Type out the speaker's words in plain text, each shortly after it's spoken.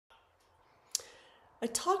I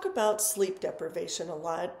talk about sleep deprivation a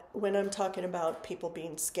lot when I'm talking about people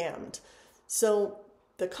being scammed. So,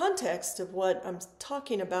 the context of what I'm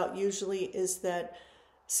talking about usually is that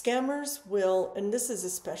scammers will, and this is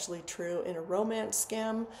especially true in a romance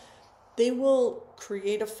scam, they will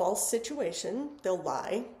create a false situation. They'll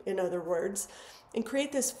lie, in other words, and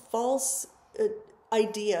create this false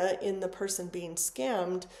idea in the person being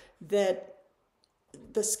scammed that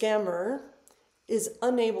the scammer is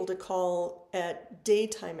unable to call at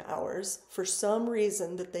daytime hours for some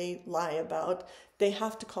reason that they lie about. They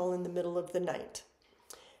have to call in the middle of the night.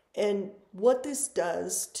 And what this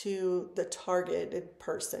does to the targeted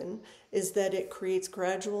person is that it creates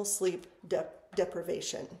gradual sleep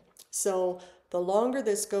deprivation. So the longer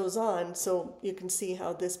this goes on, so you can see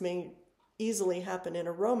how this may easily happen in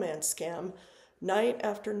a romance scam. Night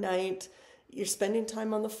after night, you're spending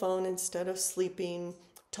time on the phone instead of sleeping,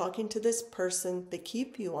 talking to this person. They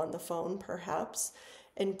keep you on the phone, perhaps.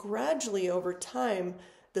 And gradually over time,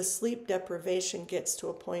 the sleep deprivation gets to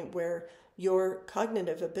a point where your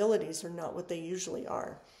cognitive abilities are not what they usually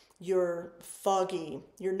are. You're foggy.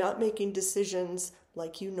 You're not making decisions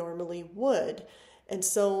like you normally would. And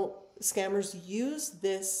so scammers use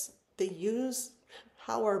this, they use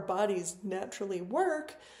how our bodies naturally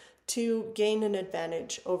work to gain an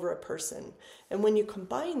advantage over a person. And when you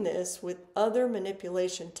combine this with other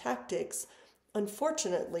manipulation tactics,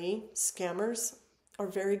 unfortunately, scammers are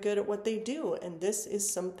very good at what they do. And this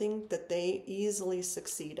is something that they easily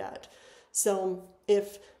succeed at. So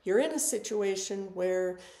if you're in a situation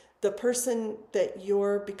where the person that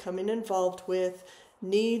you're becoming involved with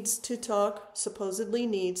needs to talk, supposedly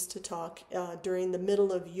needs to talk during the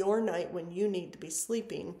middle of your night when you need to be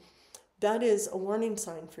sleeping, that is a warning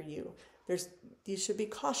sign for you. You should be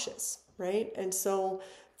cautious, right? And so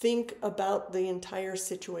think about the entire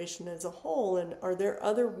situation as a whole, and are there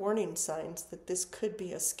other warning signs that this could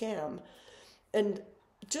be a scam? And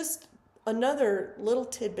just another little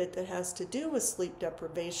tidbit that has to do with sleep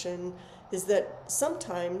deprivation is that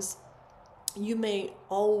sometimes you may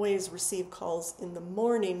always receive calls in the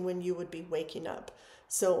morning when you would be waking up.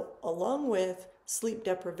 So along with sleep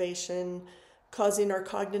deprivation causing our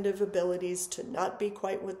cognitive abilities to not be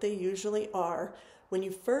quite what they usually are, when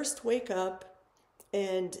you first wake up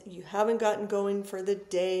and you haven't gotten going for the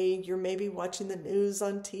day, you're maybe watching the news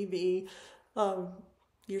on TV,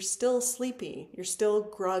 you're still sleepy, you're still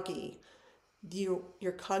groggy.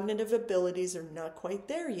 Your cognitive abilities are not quite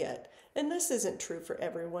there yet. And this isn't true for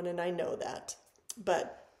everyone, and I know that.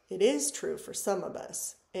 But it is true for some of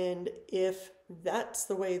us. And if that's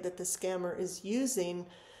the way that the scammer is using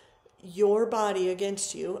your body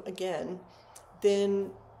against you, again,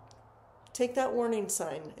 then take that warning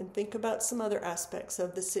sign and think about some other aspects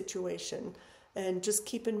of the situation. And just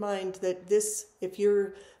keep in mind that if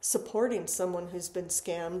you're supporting someone who's been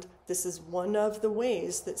scammed, this is one of the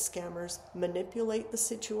ways that scammers manipulate the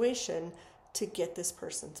situation to get this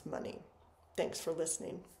person's money. Thanks for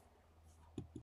listening.